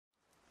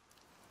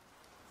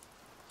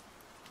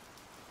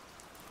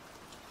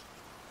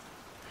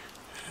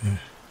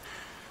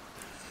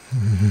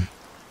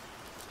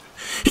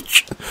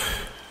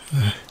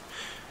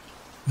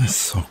It's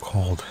so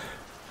cold.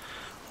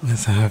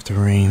 Let's have to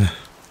rain.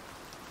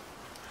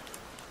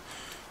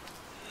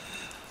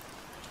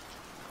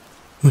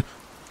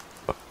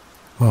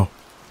 Oh,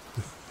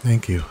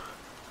 thank you.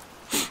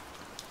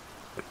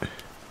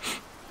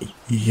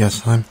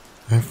 Yes, I'm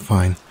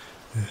fine.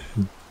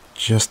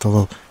 Just a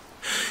little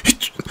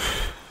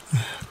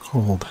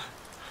cold.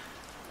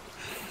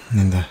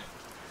 And the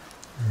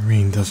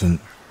rain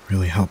doesn't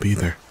really help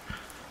either.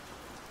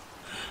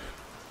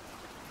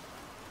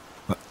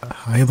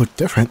 I look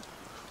different.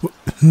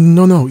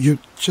 No, you're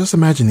just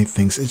imagining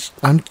things.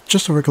 I'm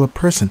just a regular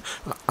person.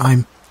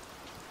 I'm...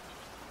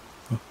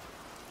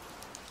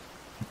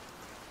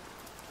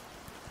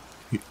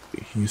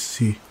 You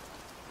see...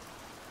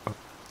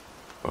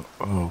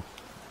 Oh.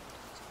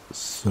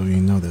 So you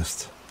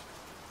noticed.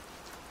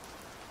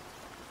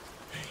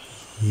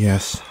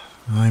 Yes,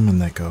 I'm a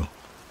Neko.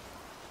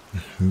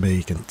 But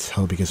you can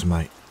tell because of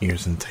my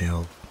ears and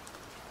tail.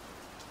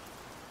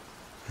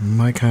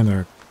 My kind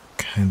are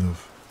kind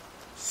of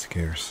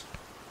scarce.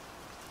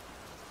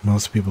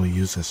 Most people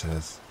use this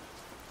as...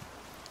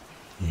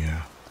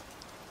 Yeah.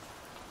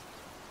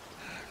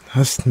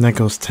 Us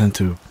Nekos tend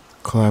to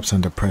collapse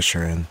under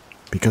pressure, and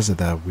because of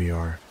that we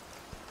are...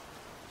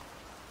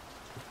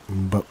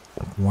 But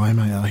why am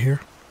I out here?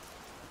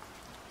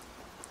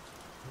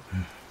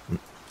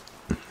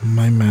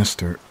 My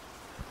master...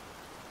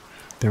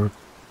 They were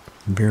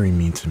very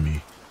mean to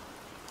me.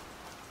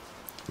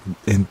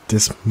 And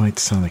this might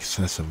sound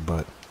excessive,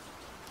 but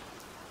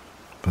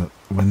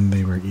when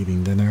they were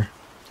eating dinner,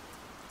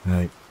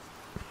 I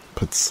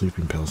put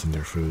sleeping pills in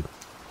their food.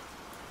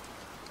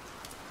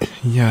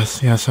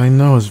 Yes, I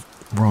know it's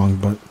wrong,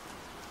 but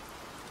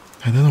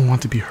I didn't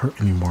want to be hurt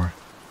anymore.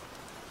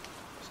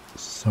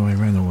 So I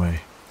ran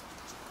away.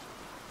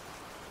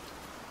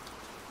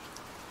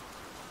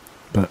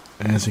 But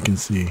as you can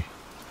see,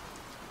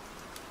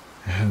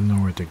 I had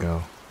nowhere to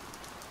go.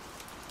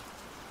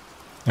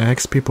 I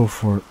asked people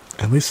for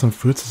at least some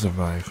food to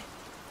survive.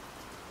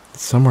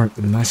 Some were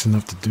nice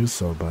enough to do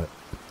so, but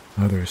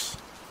others...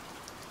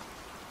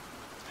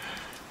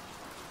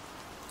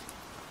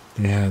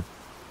 They had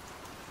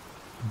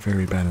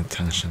very bad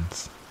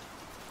intentions.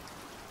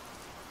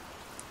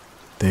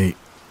 They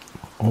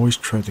always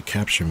tried to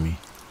capture me.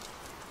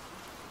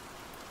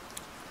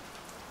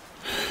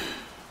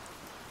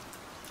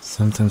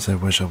 Sometimes I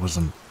wish I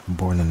wasn't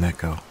born a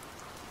Neko.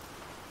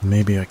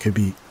 Maybe I could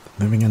be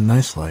living a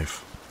nice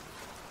life.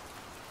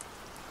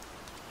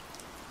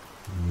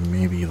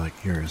 Maybe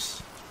like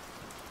yours.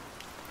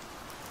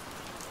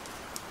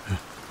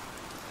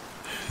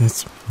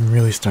 It's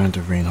really starting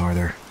to rain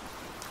harder.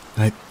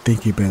 I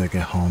think you better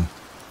get home.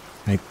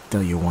 I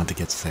doubt you want to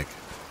get sick.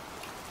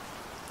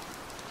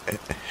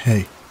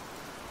 Hey,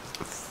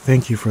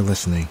 thank you for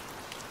listening.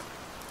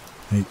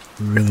 I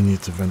really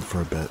need to vent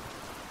for a bit.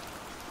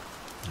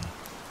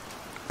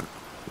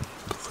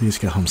 Please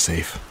get home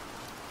safe.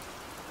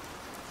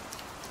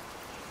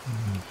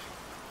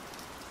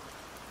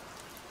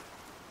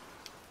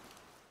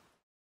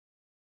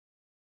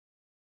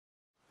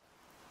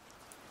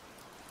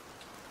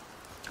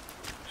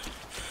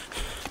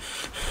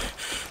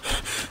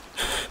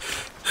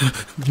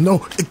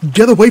 No,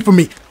 get away from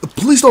me!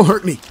 Please don't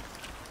hurt me!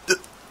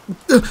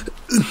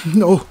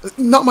 No,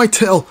 not my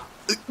tail!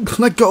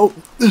 Let go!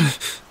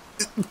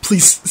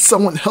 Please,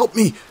 someone help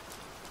me!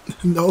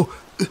 No!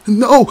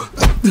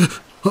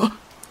 Huh?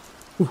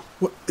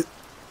 What?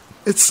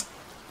 It's...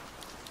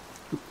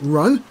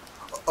 Run?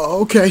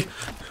 Okay.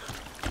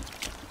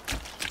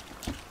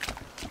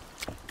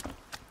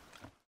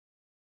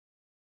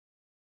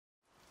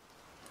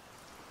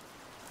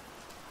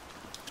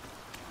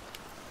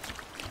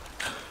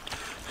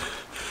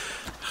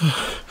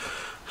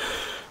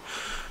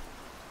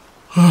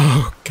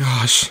 Oh,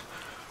 gosh.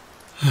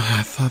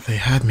 I thought they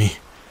had me.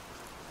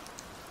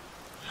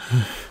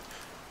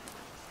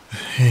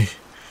 Hey,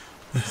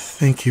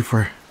 thank you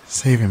for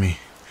saving me.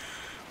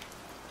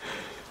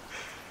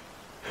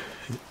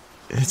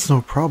 It's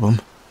no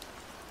problem.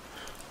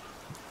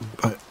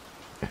 But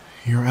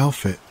your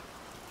outfit...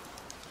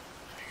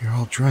 You're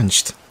all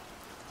drenched.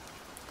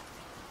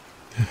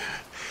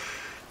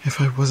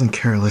 If I wasn't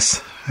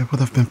careless, I would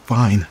have been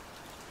fine.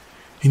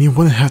 And you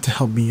wouldn't have to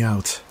help me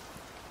out.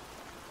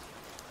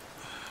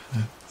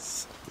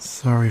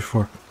 Sorry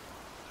for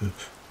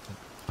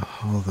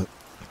all the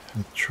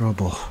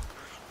trouble.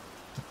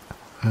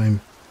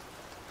 I'm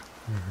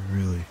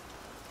really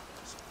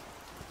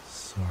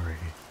sorry.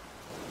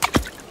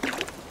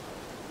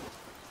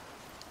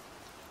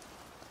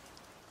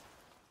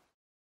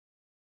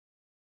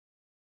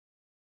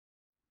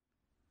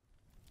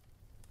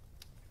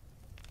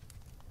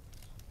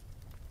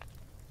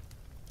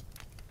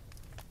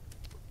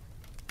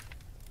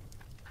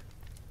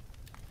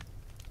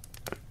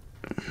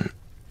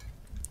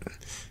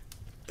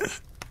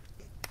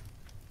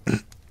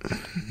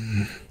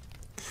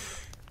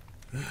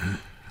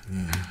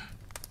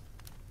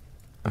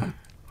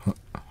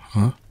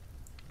 Huh?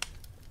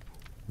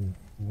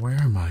 Where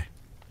am I?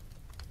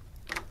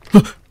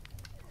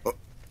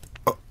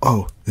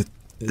 Oh,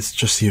 it's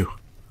just you.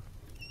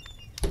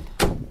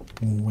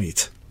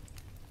 Wait.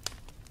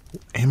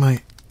 Am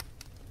I...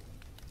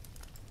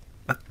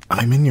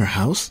 I'm in your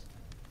house?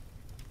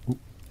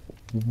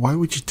 Why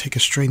would you take a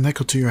stray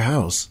Neko to your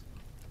house?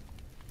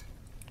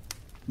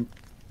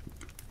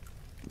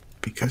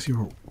 Because you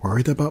were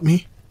worried about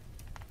me?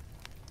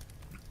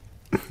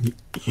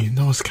 You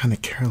know it's kind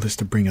of careless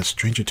to bring a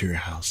stranger to your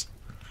house.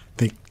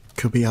 They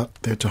could be out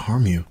there to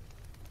harm you.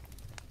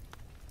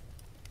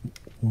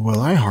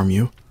 Will I harm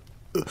you?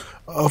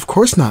 Of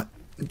course not.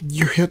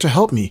 You're here to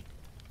help me.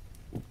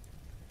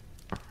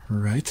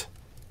 Right?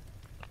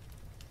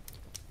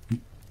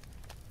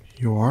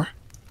 You are?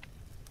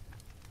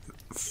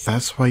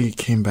 That's why you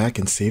came back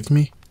and saved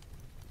me?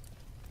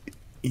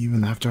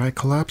 Even after I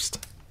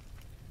collapsed?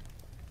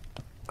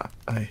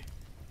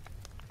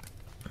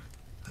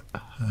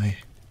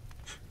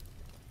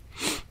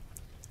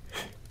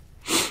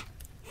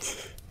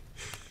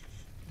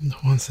 No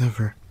one's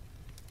ever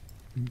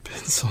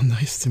been so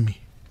nice to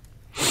me.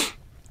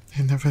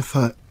 I never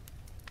thought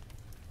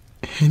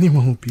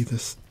anyone would be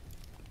this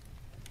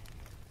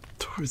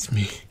towards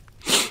me.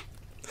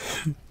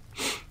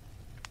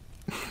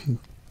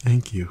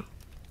 Thank you.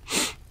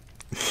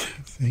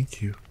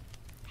 Thank you.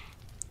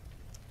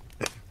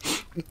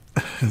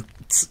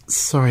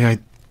 Sorry, I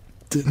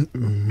didn't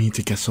mean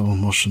to get so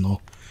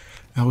emotional.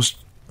 I was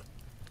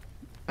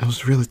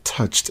really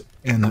touched,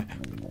 and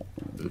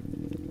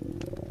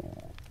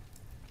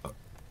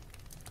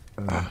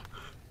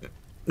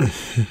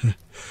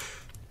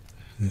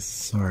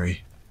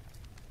sorry.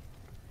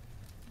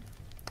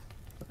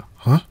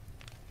 Huh?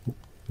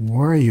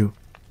 Where are you?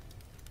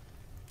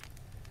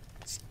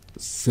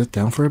 Sit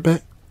down for a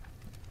bit?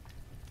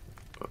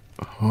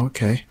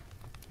 Okay.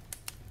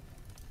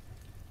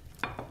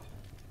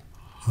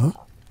 Huh?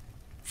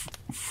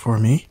 For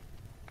me?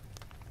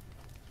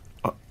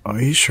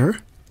 Are you sure?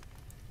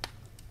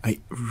 I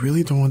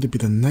really don't want to be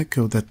the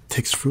Neko that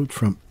takes fruit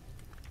from...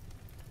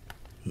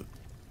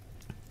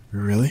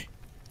 Really?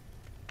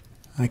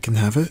 I can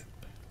have it?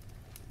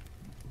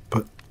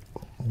 But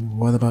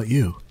what about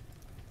you?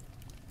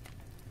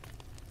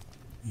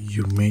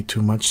 You made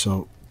too much,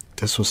 so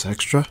this was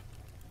extra?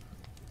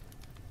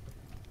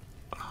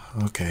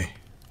 Okay.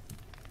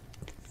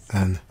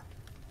 Then...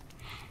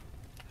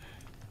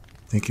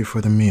 Thank you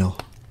for the meal.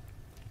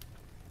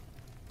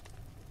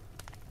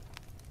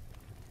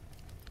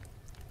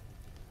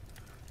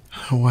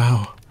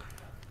 Wow.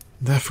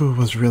 That food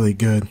was really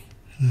good.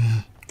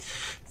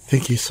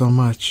 Thank you so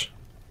much.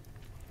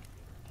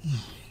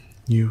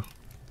 You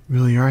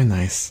really are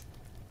nice.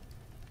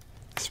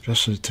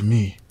 Especially to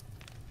me.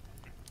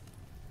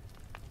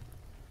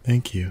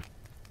 Thank you.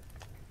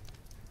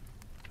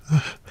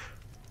 I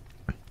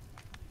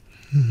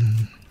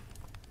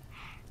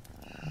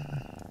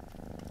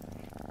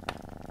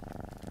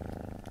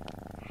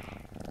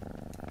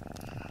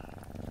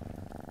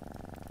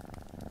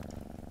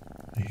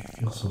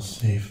feel so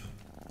safe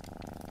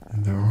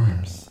in their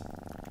arms.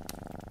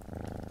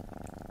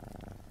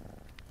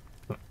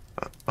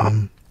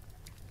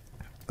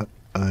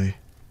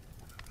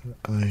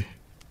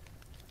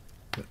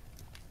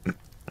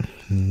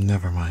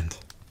 Never mind.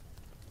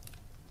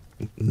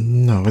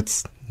 No,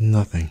 it's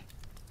nothing.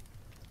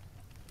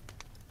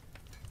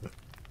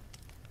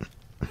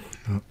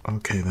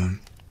 Okay then.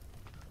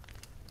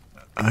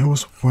 I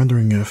was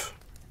wondering if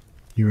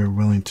you were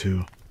willing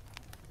to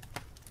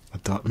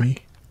adopt me.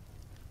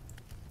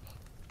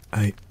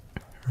 I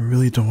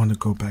really don't want to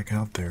go back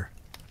out there.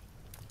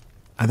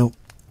 I don't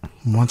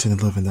want to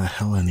live in that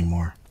hell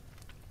anymore.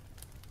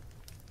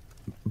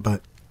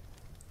 But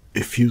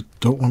if you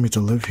don't want me to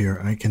live here,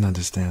 I can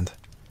understand.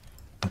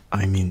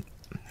 I mean,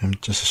 I'm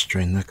just a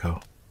stray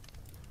Neko.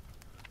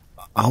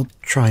 I'll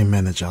try and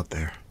manage out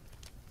there.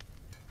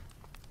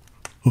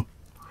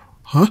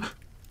 Huh?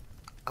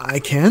 I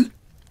can?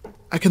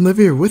 I can live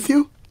here with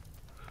you?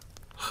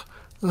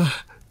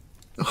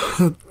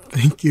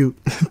 Thank you.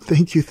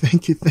 Thank you,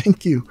 thank you,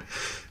 thank you.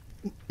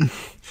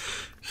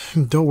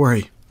 Don't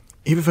worry.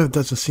 Even if it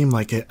doesn't seem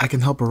like it, I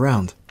can help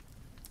around.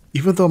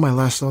 Even though my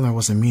last owner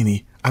was a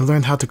meanie, I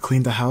learned how to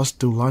clean the house,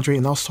 do laundry,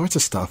 and all sorts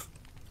of stuff.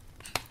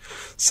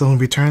 So in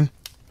return,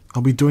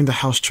 I'll be doing the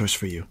house chores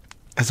for you,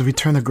 as a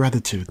return of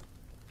gratitude.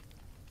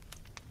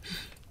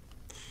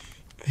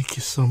 Thank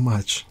you so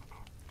much.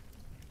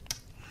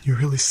 You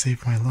really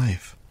saved my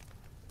life.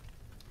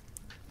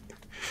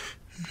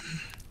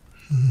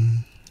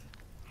 And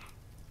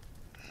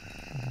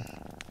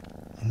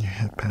your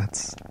head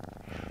pats.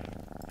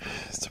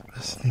 It's the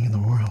best thing in the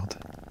world.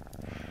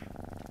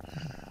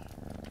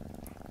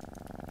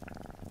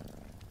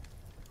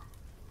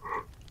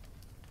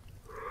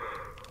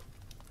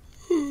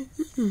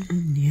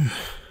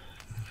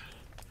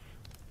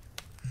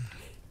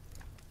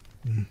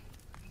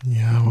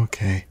 Yeah, I'm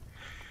okay.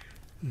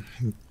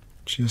 I'm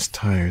just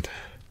tired.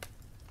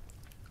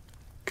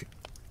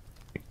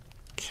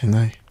 Can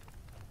I?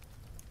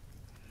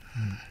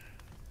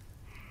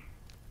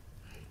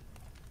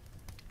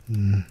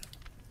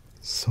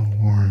 So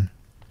warm.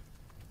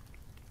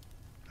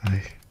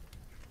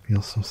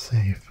 feel so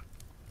safe.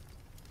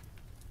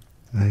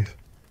 I've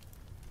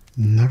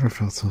never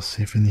felt so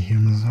safe in a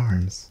human's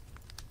arms.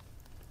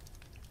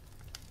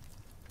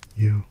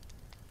 You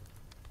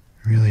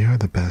really are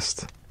the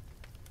best.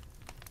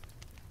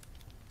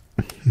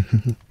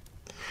 I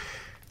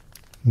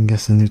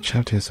guess a new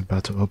chapter is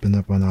about to open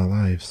up on our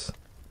lives.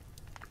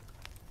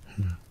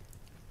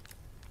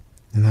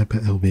 And I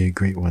bet it'll be a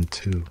great one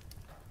too.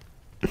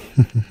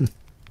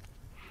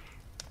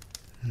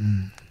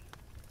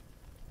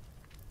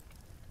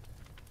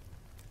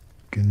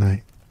 Good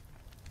night.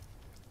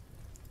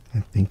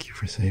 And thank you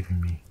for saving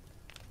me.